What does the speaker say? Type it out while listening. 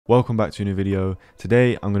Welcome back to a new video.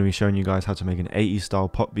 Today I'm going to be showing you guys how to make an 80s style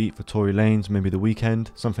pop beat for Tory Lanez, maybe the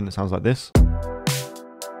weekend, something that sounds like this.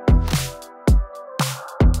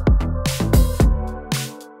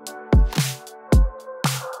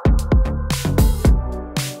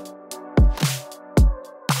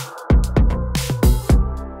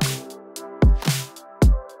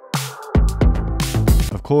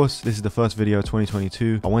 Of course, this is the first video of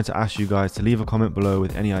 2022. I wanted to ask you guys to leave a comment below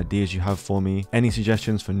with any ideas you have for me, any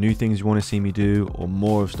suggestions for new things you want to see me do, or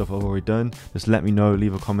more of stuff I've already done. Just let me know,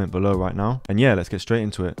 leave a comment below right now. And yeah, let's get straight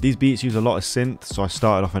into it. These beats use a lot of synth, so I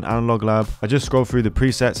started off an analog lab. I just scrolled through the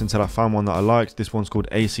presets until I found one that I liked. This one's called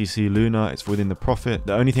ACC Luna. It's within the Prophet.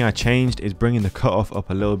 The only thing I changed is bringing the cutoff up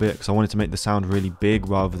a little bit because I wanted to make the sound really big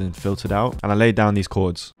rather than filtered out. And I laid down these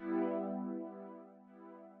chords.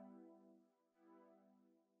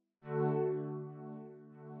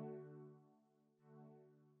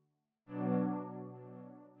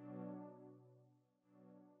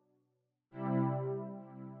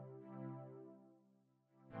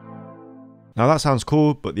 Now that sounds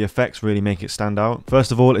cool, but the effects really make it stand out.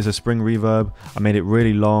 First of all is a spring reverb. I made it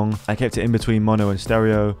really long. I kept it in between mono and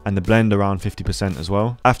stereo, and the blend around 50% as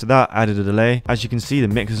well. After that, I added a delay. As you can see, the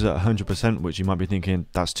mix is at 100%, which you might be thinking,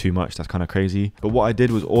 that's too much, that's kind of crazy. But what I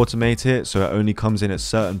did was automate it, so it only comes in at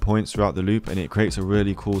certain points throughout the loop, and it creates a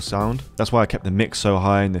really cool sound. That's why I kept the mix so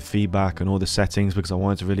high and the feedback and all the settings, because I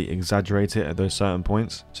wanted to really exaggerate it at those certain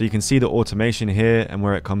points. So you can see the automation here and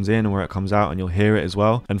where it comes in and where it comes out, and you'll hear it as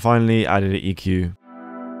well. And finally, added an EQ.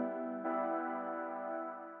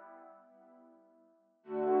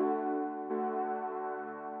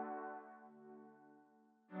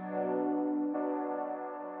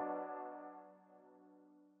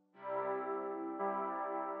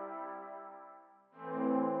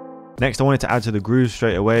 Next, I wanted to add to the groove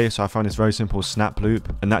straight away, so I found this very simple snap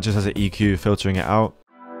loop, and that just has an EQ filtering it out.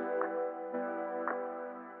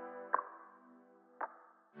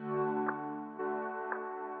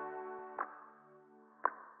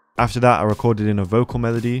 After that, I recorded in a vocal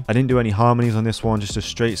melody. I didn't do any harmonies on this one, just a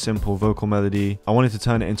straight simple vocal melody. I wanted to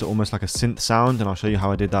turn it into almost like a synth sound, and I'll show you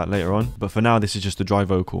how I did that later on. But for now, this is just a dry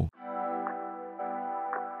vocal.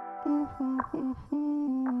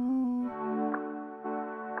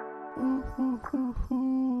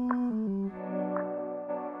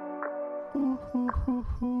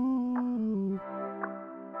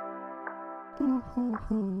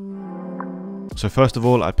 So first of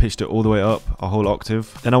all, I pitched it all the way up, a whole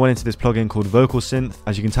octave. Then I went into this plugin called Vocal Synth.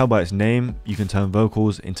 As you can tell by its name, you can turn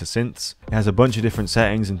vocals into synths. It has a bunch of different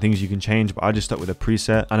settings and things you can change, but I just stuck with a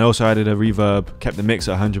preset. And I also added a reverb, kept the mix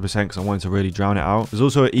at 100% because I wanted to really drown it out. There's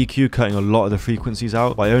also an EQ cutting a lot of the frequencies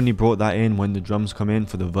out, but I only brought that in when the drums come in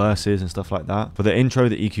for the verses and stuff like that. For the intro,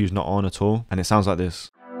 the EQ is not on at all, and it sounds like this.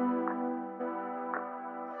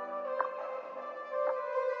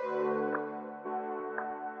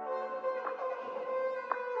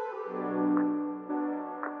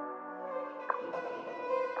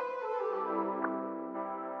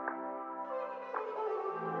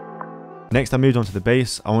 Next, I moved on to the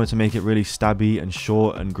bass. I wanted to make it really stabby and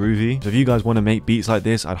short and groovy. So if you guys want to make beats like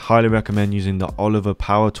this, I'd highly recommend using the Oliver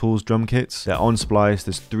Power Tools drum kits. They're on Splice.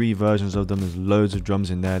 There's 3 versions of them. There's loads of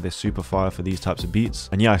drums in there. They're super fire for these types of beats.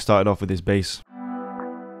 And yeah, I started off with this bass.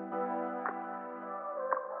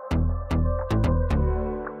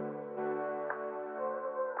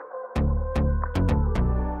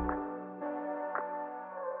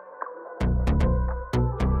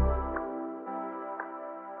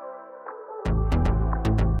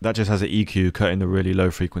 That just has an EQ cutting the really low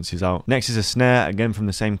frequencies out. Next is a snare, again from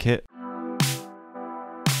the same kit.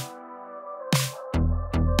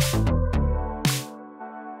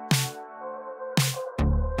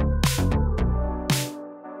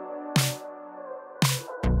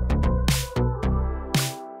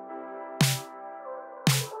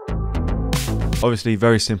 Obviously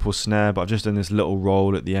very simple snare, but I've just done this little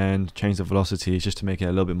roll at the end, changed the velocity just to make it a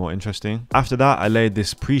little bit more interesting. After that, I laid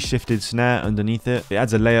this pre-shifted snare underneath it. It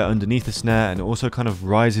adds a layer underneath the snare and it also kind of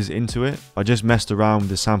rises into it. I just messed around with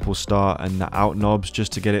the sample start and the out knobs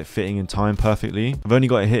just to get it fitting in time perfectly. I've only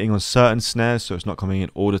got it hitting on certain snares, so it's not coming in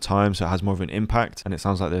all the time, so it has more of an impact, and it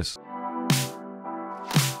sounds like this.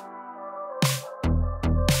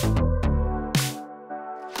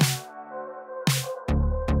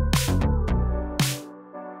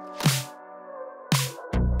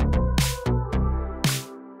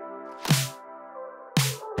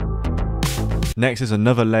 Next is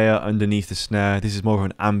another layer underneath the snare. This is more of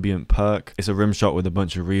an ambient perk. It's a rim shot with a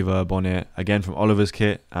bunch of reverb on it, again from Oliver's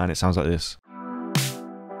kit, and it sounds like this.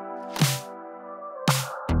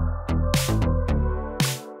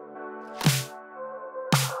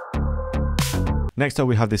 Next up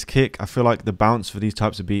we have this kick. I feel like the bounce for these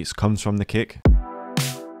types of beats comes from the kick.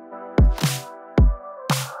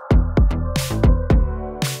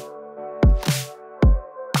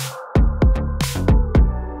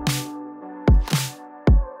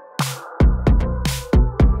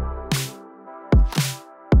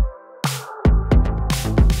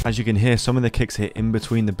 As you can hear, some of the kicks hit in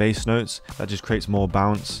between the bass notes. That just creates more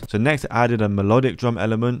bounce. So next I added a melodic drum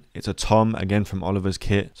element. It's a tom, again from Oliver's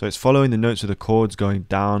kit. So it's following the notes of the chords, going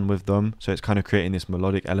down with them. So it's kind of creating this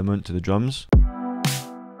melodic element to the drums.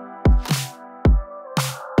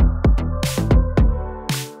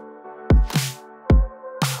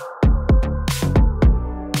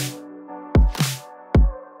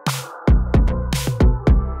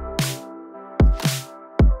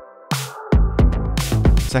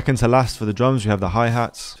 Second to last for the drums, we have the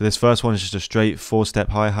hi-hats. So this first one is just a straight 4-step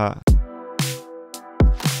hi-hat.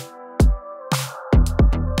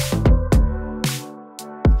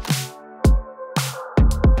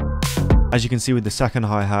 As you can see with the second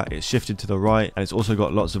hi-hat, it's shifted to the right and it's also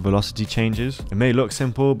got lots of velocity changes. It may look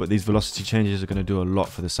simple, but these velocity changes are going to do a lot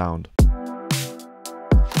for the sound.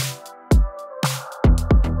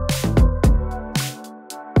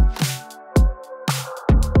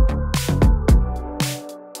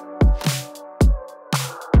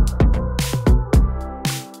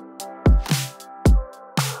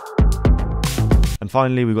 And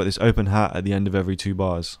finally, we've got this open hat at the end of every 2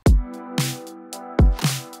 bars.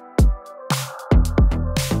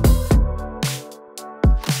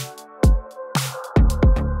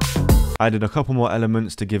 I added a couple more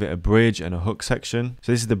elements to give it a bridge and a hook section.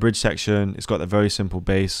 So this is the bridge section. It's got a very simple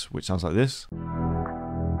bass, which sounds like this.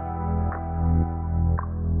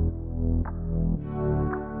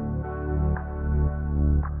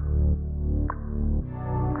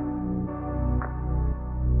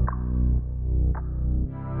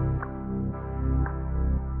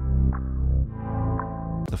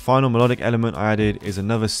 The final melodic element I added is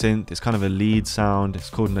another synth. It's kind of a lead sound. It's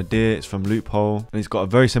called Nadir. It's from Loophole. And it's got a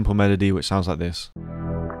very simple melody which sounds like this.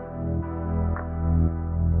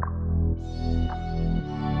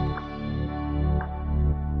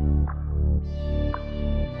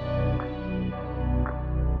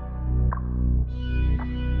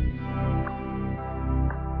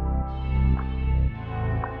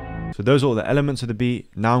 So those are all the elements of the beat.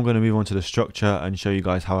 Now I'm going to move on to the structure and show you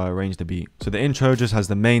guys how I arrange the beat. So the intro just has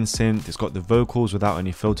the main synth, it's got the vocals without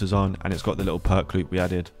any filters on, and it's got the little perk loop we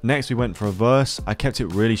added. Next we went for a verse. I kept it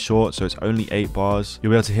really short, so it's only 8 bars.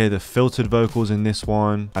 You'll be able to hear the filtered vocals in this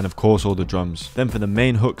one, and of course all the drums. Then for the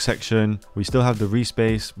main hook section, we still have the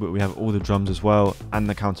respace, but we have all the drums as well, and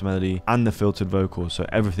the counter melody, and the filtered vocals, so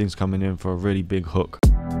everything's coming in for a really big hook.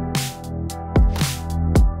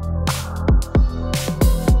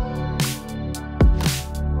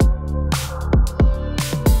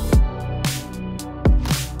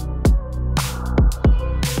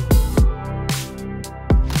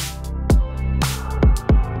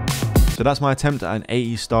 So that's my attempt at an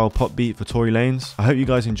 80s style pop beat for Tory Lanez. I hope you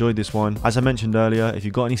guys enjoyed this one. As I mentioned earlier, if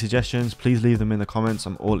you've got any suggestions, please leave them in the comments.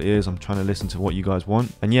 I'm all ears. I'm trying to listen to what you guys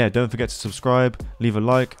want. And yeah, don't forget to subscribe, leave a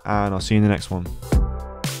like, and I'll see you in the next one.